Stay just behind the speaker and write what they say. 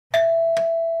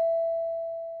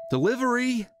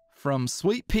Delivery from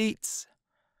Sweet Pete's.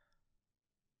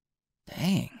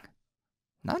 Dang.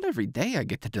 Not every day I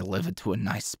get to deliver to a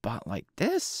nice spot like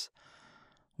this.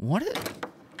 What is...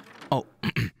 Oh,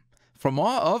 from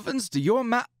our ovens to your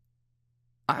mouth.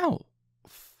 Ow.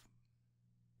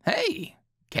 Hey,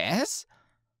 Cass.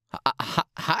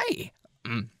 Hi.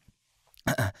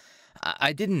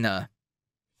 I didn't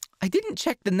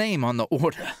check the name on the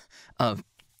order.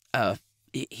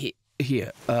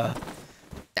 Here.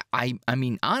 I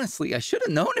mean, honestly, I should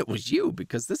have known it was you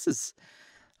because this is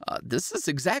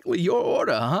exactly your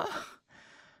order,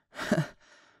 huh?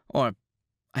 Or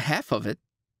half of it.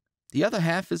 The other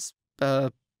half is,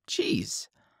 cheese.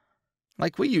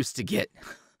 Like we used to get.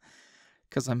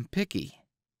 'Cause I'm picky.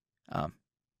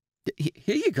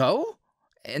 Here you go.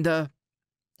 And,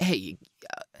 hey,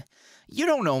 you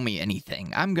don't owe me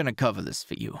anything. I'm gonna cover this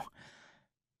for you.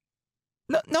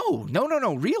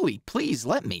 No, really, please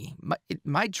let me.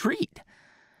 My treat.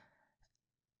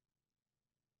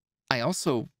 I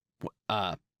also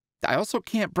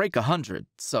can't break 100,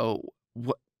 so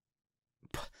what?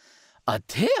 A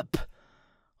tip?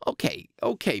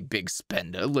 Okay, big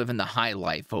spender, living the high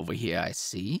life over here, I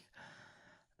see.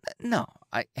 No,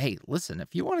 hey, listen,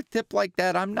 if you want a tip like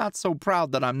that, I'm not so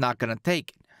proud that I'm not gonna take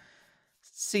it.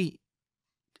 See,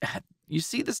 you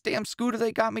see this damn scooter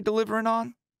they got me delivering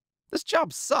on? This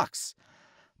job sucks,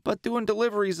 but doing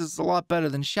deliveries is a lot better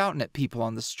than shouting at people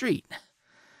on the street.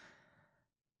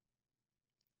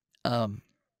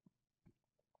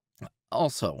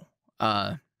 Also,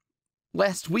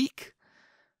 last week,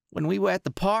 when we were at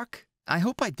the park, I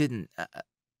hope I didn't,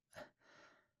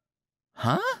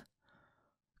 Huh?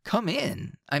 Come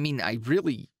in. I mean, I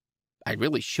really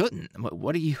shouldn't.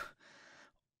 What are you...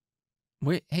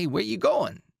 Hey, where you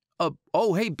going?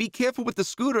 Oh, hey, be careful with the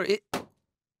scooter.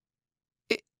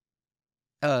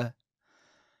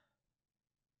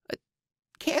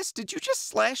 Cass, did you just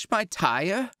slash my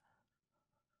tire?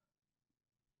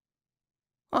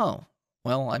 Oh,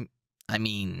 well, I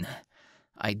mean,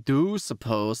 I do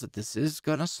suppose that this is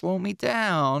gonna slow me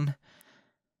down.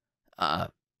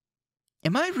 Am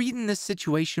I reading this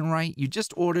situation right? You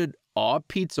just ordered our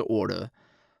pizza order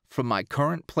from my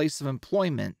current place of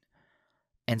employment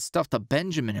and stuffed a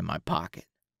Benjamin in my pocket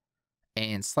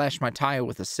and slashed my tire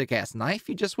with a sick-ass knife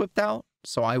you just whipped out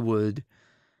so I would...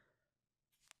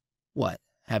 What?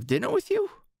 Have dinner with you?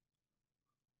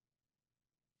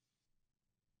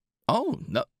 Oh,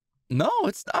 no,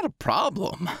 it's not a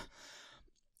problem.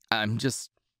 I'm just...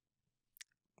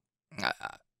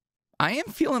 I am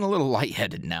feeling a little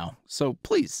lightheaded now, so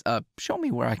please, show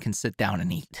me where I can sit down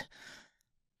and eat.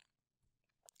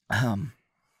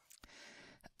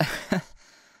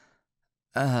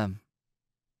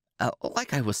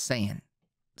 Like I was saying,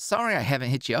 sorry I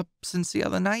haven't hit you up since the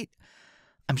other night.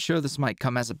 I'm sure this might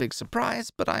come as a big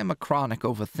surprise, but I am a chronic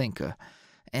overthinker,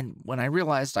 and when I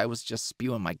realized I was just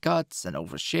spewing my guts and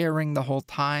oversharing the whole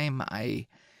time,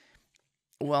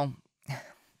 well,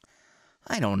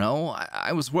 I don't know,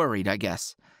 I was worried, I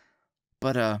guess.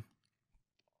 But,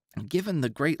 given the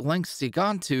great lengths you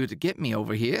gone to get me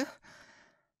over here,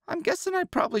 I'm guessing I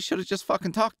probably should have just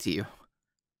fucking talked to you.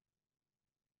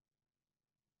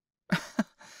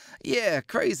 Yeah,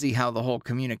 crazy how the whole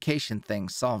communication thing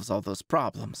solves all those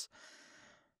problems.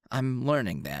 I'm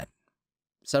learning that.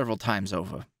 Several times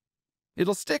over.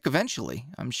 It'll stick eventually,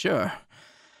 I'm sure.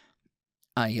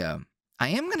 I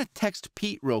am gonna text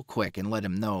Pete real quick and let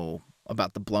him know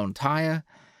about the blown tire.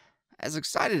 As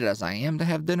excited as I am to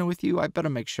have dinner with you, I better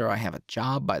make sure I have a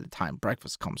job by the time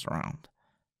breakfast comes around.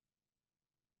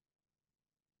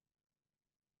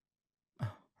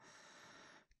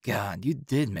 God, you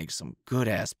did make some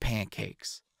good-ass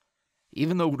pancakes.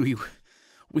 Even though we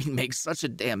make such a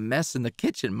damn mess in the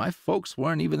kitchen, my folks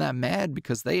weren't even that mad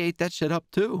because they ate that shit up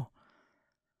too.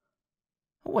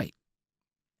 Wait.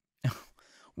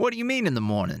 What do you mean in the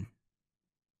morning?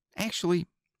 Actually,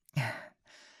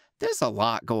 there's a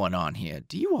lot going on here.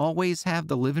 Do you always have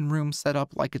the living room set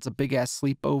up like it's a big-ass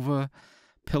sleepover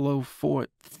pillow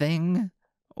fort thing?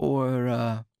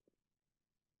 Or,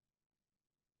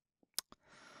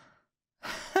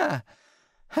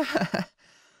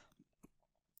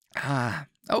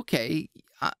 okay,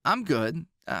 I'm good.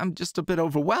 I'm just a bit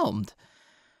overwhelmed.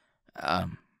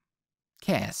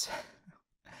 Cass,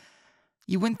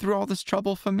 you went through all this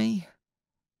trouble for me?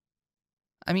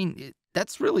 I mean,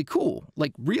 that's really cool.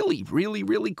 Like, really, really,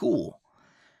 really cool.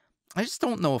 I just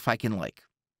don't know if I can, like,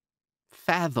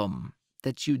 fathom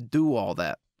that you do all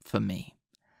that for me.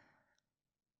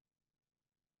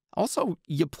 Also,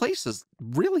 your place is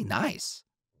really nice.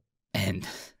 And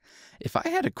if I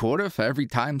had a quarter for every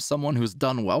time someone who's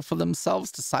done well for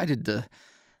themselves decided to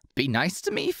be nice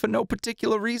to me for no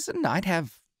particular reason, I'd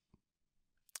have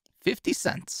 50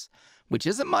 cents, which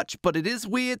isn't much, but it is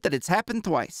weird that it's happened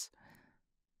twice.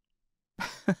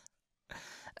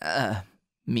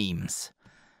 Memes.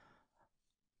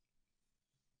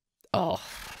 Oh,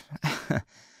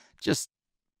 just,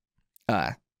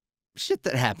 shit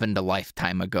that happened a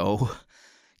lifetime ago.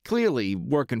 Clearly,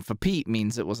 working for Pete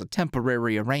means it was a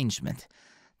temporary arrangement,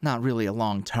 not really a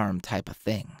long-term type of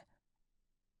thing.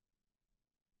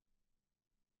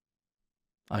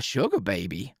 A sugar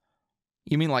baby?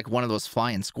 You mean like one of those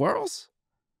flying squirrels?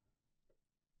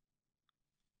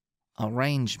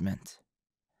 Arrangement.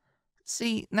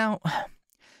 See, now,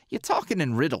 you're talking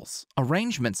in riddles.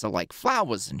 Arrangements are like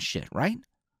flowers and shit, right?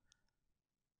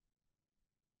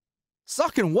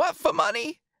 Sucking what for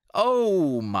money?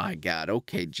 Oh my god,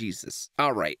 okay, Jesus.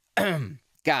 Alright,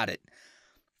 got it.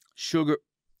 Sugar,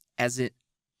 as it,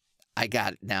 I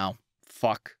got it now.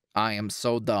 Fuck, I am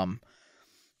so dumb.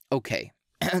 Okay,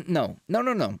 no,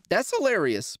 that's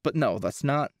hilarious, but no, that's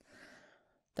not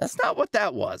what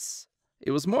that was.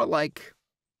 It was more like,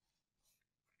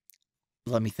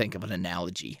 let me think of an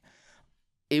analogy.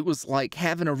 It was like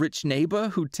having a rich neighbor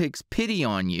who takes pity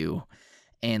on you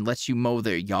and lets you mow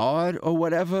their yard or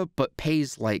whatever, but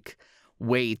pays, like,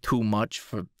 way too much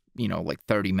for, you know, like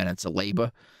 30 minutes of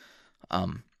labor.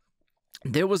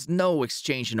 There was no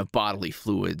exchanging of bodily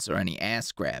fluids or any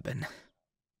ass grabbing.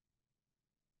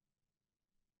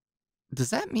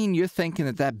 Does that mean you're thinking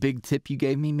that that big tip you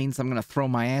gave me means I'm gonna throw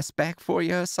my ass back for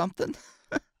you or something?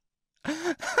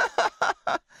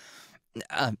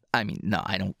 I mean, no,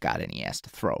 I don't got any ass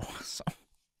to throw, so.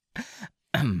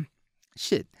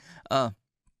 Shit.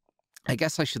 I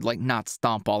guess I should, like, not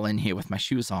stomp all in here with my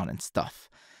shoes on and stuff.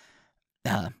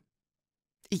 Yeah.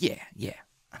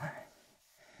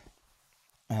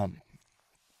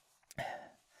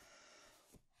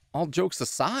 All jokes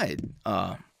aside,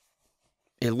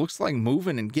 it looks like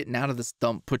moving and getting out of this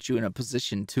dump puts you in a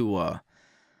position to,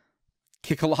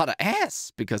 kick a lot of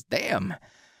ass, because damn,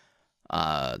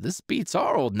 this beats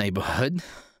our old neighborhood.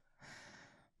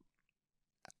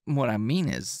 What I mean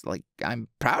is, like, I'm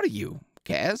proud of you,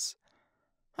 Kaz.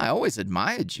 I always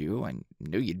admired you. I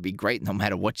knew you'd be great no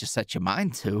matter what you set your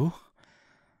mind to.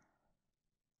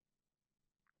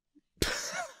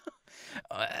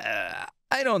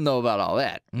 I don't know about all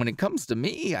that. When it comes to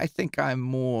me, I think I'm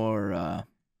more of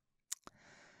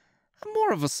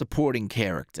a supporting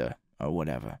character, or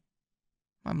whatever.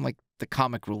 I'm like the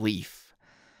comic relief.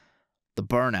 The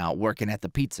burnout working at the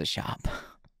pizza shop.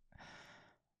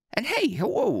 And hey,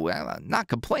 whoa, I'm not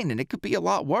complaining. It could be a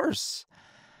lot worse.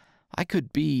 I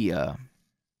could be, I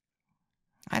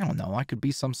don't know, I could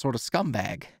be some sort of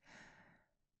scumbag.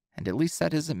 And at least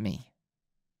that isn't me.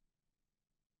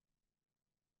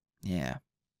 Yeah.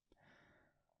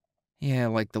 Yeah,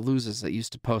 like the losers that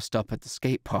used to post up at the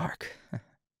skate park.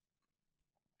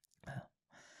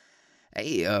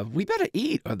 Hey, we better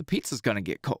eat or the pizza's gonna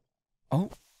get cold.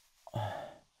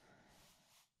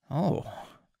 Oh.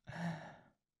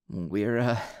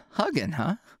 We're, hugging,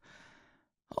 huh?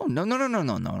 Oh,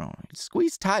 no.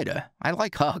 Squeeze tighter. I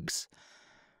like hugs.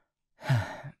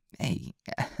 Hey,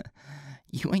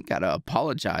 you ain't gotta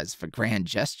apologize for grand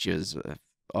gestures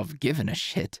of giving a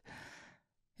shit.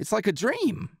 It's like a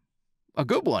dream. A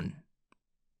good one.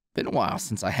 Been a while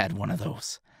since I had one of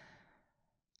those.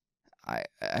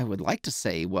 I would like to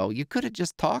say, well, you could have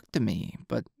just talked to me,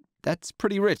 but that's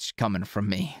pretty rich coming from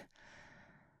me.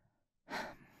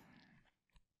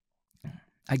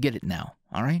 I get it now,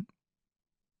 all right?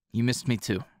 You missed me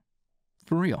too.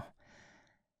 For real.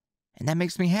 And that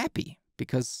makes me happy,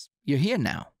 because you're here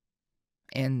now.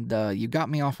 And you got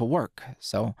me off of work,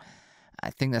 so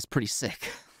I think that's pretty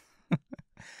sick.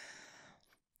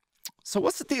 So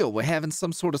what's the deal? We're having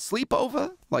some sort of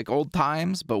sleepover? Like old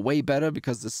times, but way better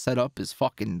because the setup is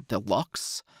fucking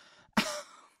deluxe?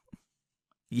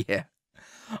 Yeah.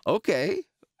 Okay.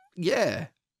 Yeah.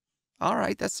 All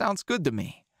right, that sounds good to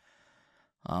me.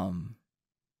 I'll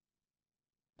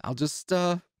just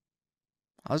pop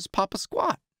a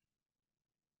squat.